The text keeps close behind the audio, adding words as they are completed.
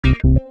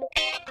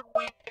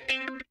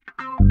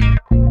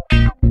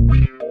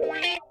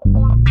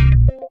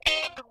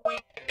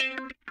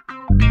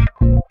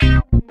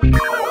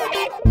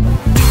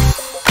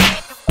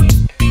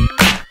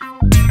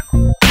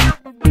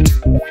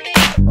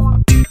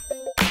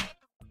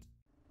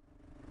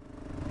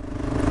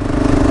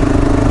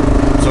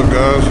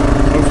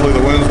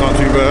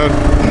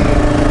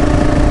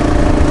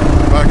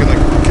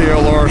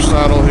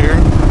saddle here.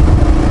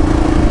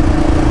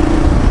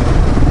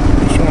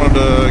 Just wanted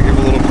to give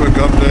a little quick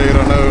update.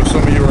 I know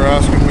some of you were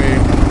asking me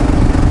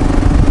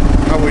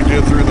how we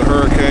did through the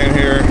hurricane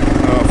here.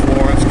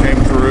 Florence came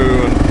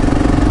through and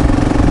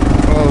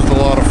caused a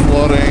lot of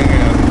flooding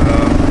and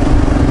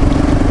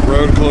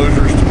road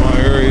closures to my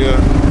area.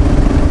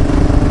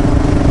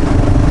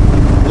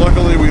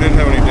 Luckily we didn't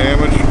have any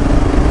damage.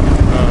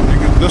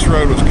 This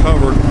road was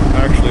covered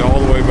actually all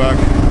the way back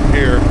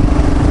here. I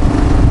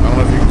don't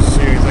know if you can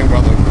see anything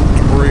about the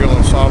debris on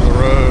the side of the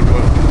road,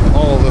 but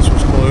all of this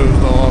was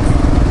closed off.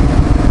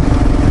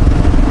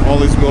 All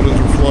these buildings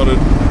were flooded.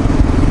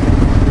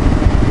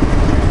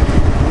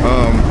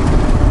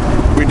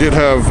 We did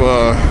have,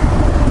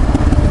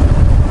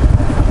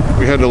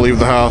 we had to leave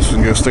the house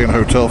and go stay in a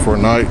hotel for a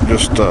night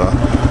just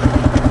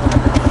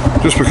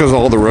because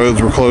all the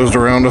roads were closed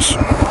around us.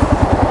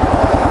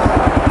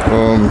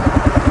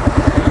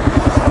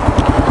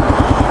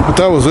 But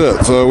that was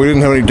it. So we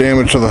didn't have any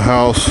damage to the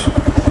house.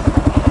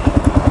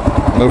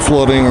 No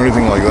flooding or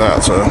anything like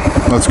that, so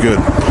that's good.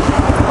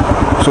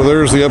 So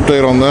there's the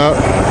update on that.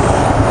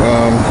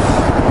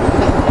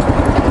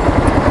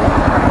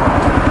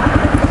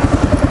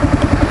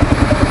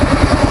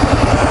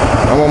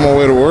 I'm on my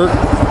way to work,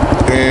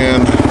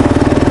 and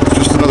it's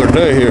just another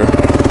day here.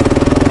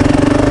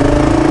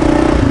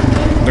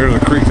 There's a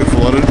creek that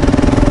flooded.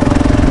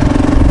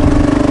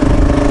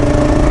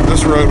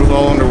 This road was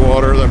all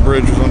underwater. That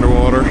bridge was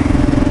underwater.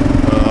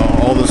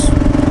 All this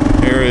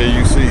area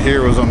you see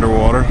here was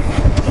underwater.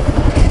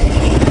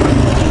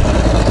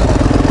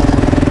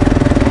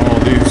 All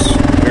these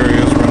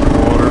areas were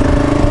underwater.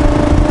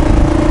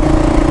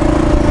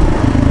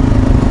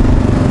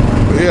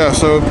 But yeah,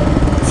 so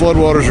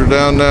floodwaters are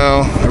down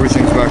now.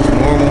 Everything's back to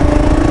normal.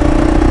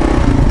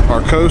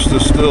 Our coast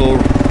is still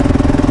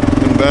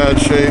in bad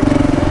shape.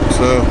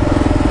 So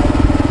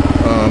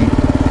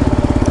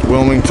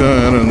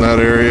Wilmington and that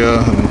area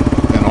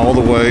and all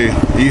the way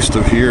east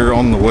of here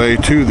on the way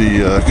to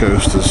the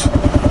coast is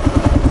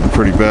in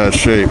pretty bad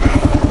shape.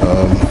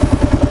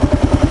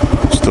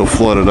 Still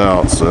flooded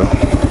out, so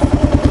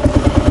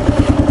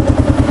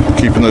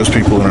keeping those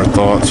people in our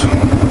thoughts.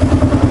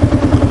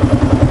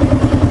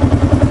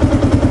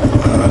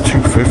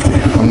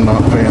 $250. I'm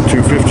not paying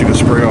 $250 to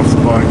spray off the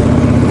bike.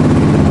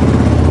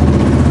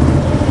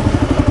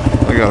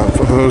 I got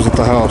a hose at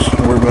the house.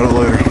 I'll worry about it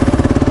later.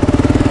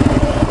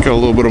 Got a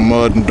little bit of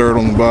mud and dirt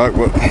on the back,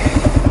 but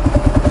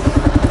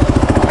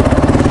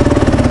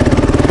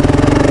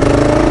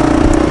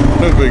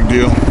no big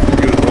deal.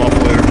 Get it off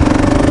later.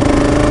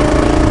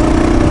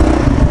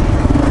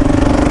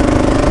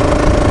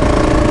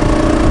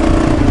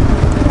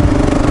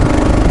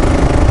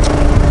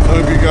 I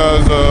hope you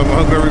guys, I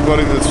hope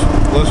everybody that's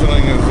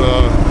listening is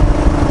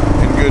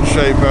in good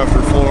shape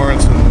after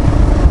Florence and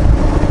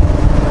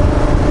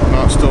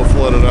not still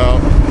flooded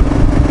out.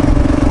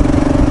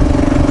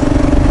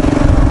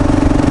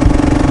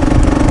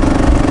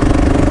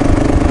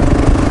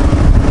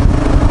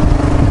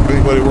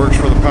 Anybody works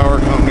for the power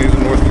companies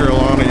in North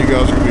Carolina, you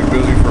guys are going to be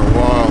busy for a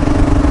while.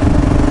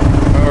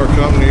 Power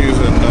companies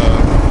and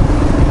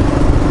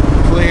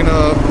clean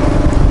up.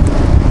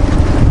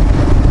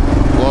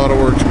 A lot of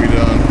work to be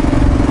done.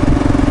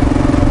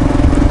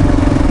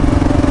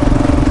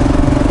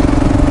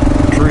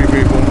 Tree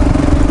people.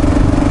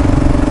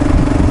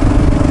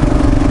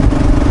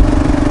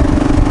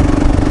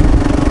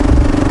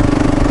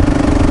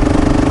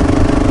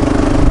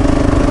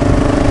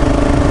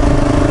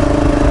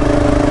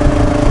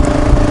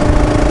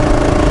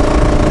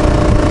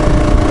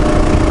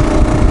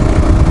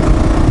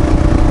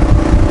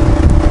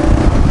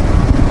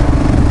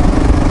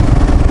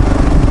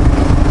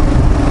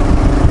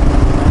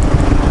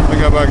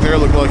 Back there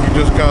looked like you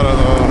just got a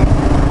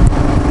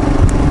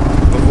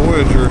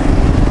Voyager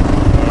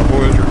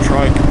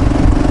trike.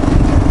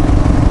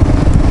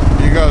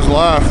 You guys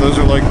laugh, those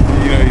are like,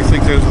 you know, you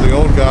think those are the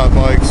old guy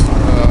bikes,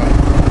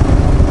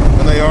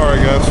 and they are, I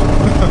guess.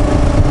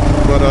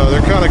 But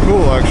they're kind of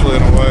cool actually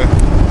in a way.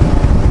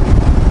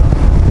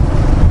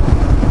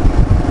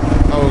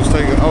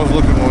 I was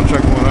looking one,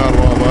 checking one out a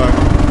while back.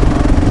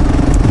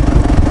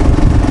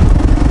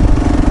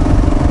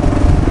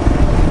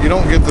 You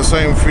don't get the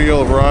same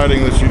feel of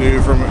riding that you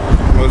do from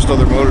most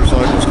other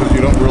motorcycles because you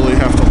don't really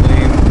have to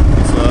lean.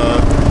 It's,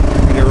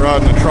 when you're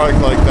riding a trike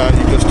like that,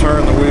 you just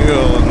turn the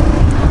wheel and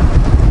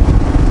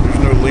there's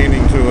no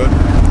leaning to it.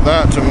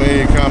 That to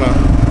me kind of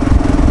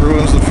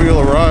ruins the feel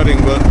of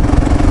riding, but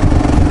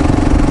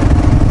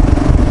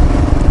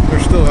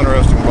they're still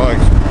interesting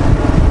bikes.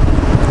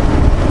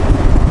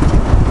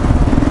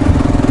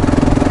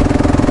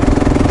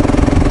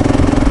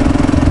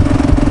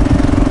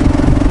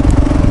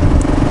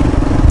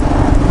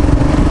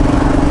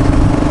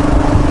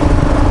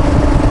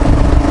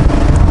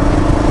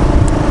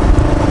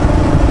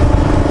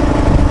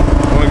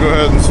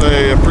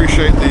 Say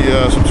appreciate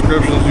the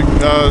subscriptions, you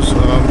guys,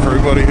 for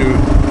everybody who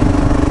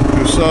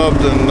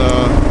subbed and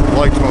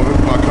liked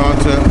my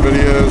content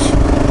videos.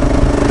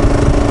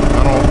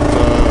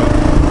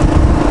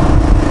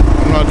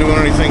 I'm not doing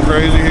anything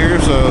crazy here,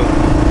 so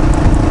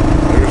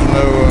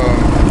no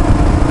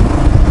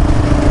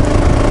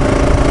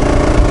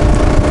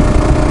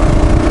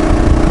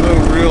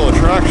real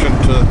attraction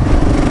to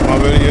my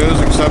videos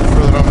except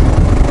for that I'm,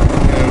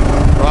 you know,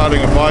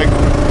 riding a bike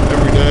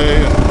every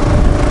day, and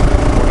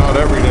or not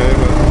every day,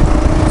 but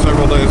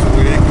several days a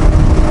week,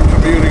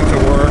 commuting to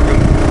work,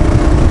 and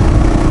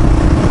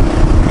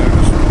you know,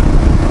 just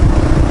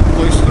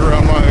places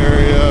around my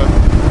area.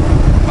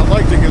 I'd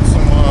like to get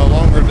some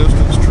longer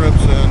distance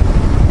trips in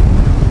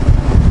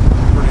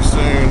pretty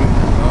soon.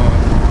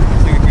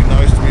 I think it'd be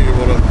nice to be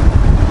able to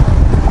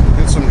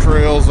hit some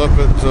trails up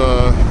at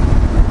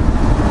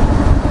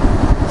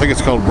I think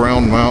it's called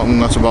Brown Mountain.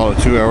 That's about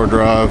a 2-hour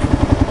drive.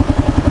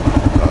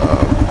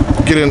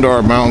 Get into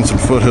our mountains and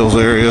foothills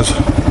areas.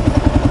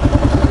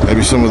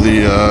 Maybe some of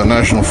the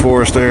National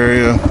Forest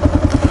area.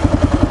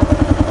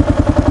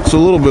 It's a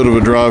little bit of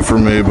a drive for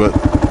me, but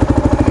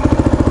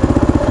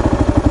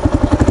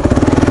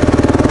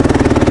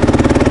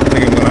I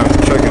think I'm going to have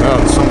to check it out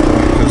at some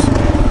point because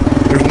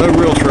there's no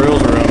real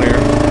trails around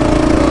here.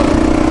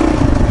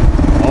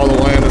 All the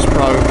land is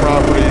private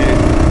property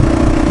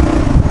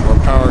or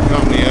power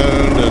company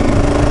owned, and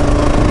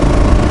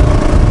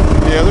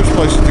yeah, there's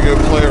places to go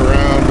play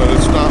around, but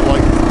it's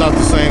not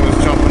the same as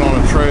jumping on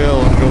a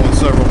trail and going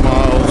several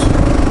miles,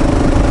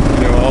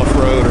 you know,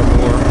 off-road or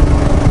more.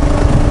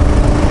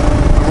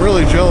 I'm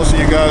really jealous of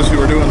you guys who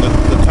are doing the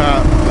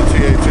TAT,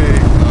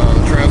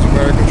 the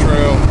Trans-American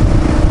Trail.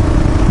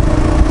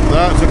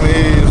 That to me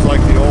is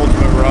like the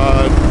ultimate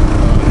ride.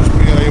 Just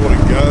being able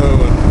to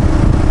go and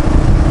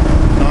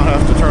not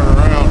have to turn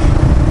around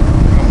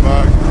and come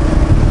back.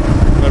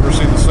 Never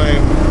seen the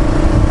same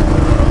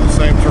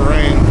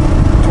terrain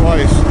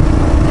twice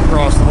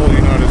across the whole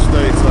United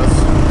States.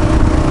 That's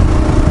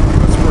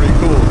pretty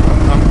cool.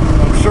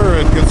 I'm sure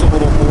it gets a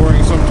little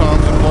boring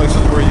sometimes in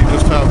places where you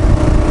just have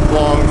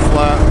long,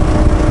 flat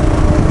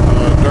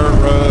dirt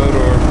road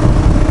or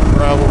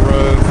gravel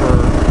road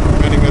for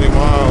many, many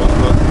miles.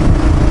 But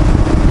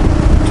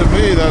to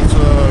me, that's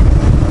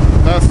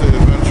the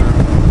adventure.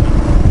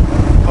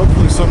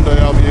 Hopefully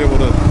someday I'll be able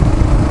to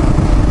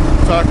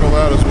tackle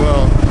that as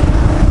well.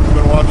 I've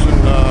been watching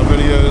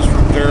videos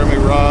from Jeremy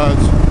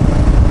Rhydes.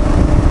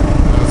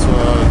 That's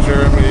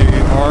Jeremy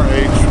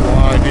Rhydes.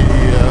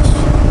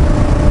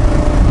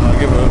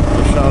 Give a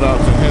shout out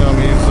to him.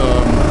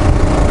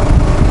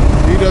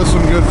 He does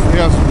some good. He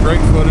has some great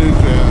footage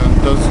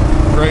and does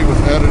great with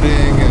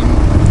editing. And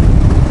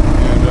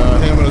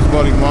him and his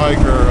buddy Mike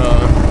are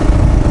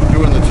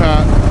doing the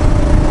TAT.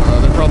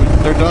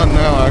 They're done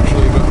now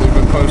actually, but they've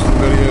been posting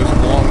videos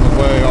along the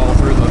way all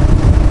through the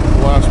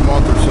last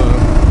month or so.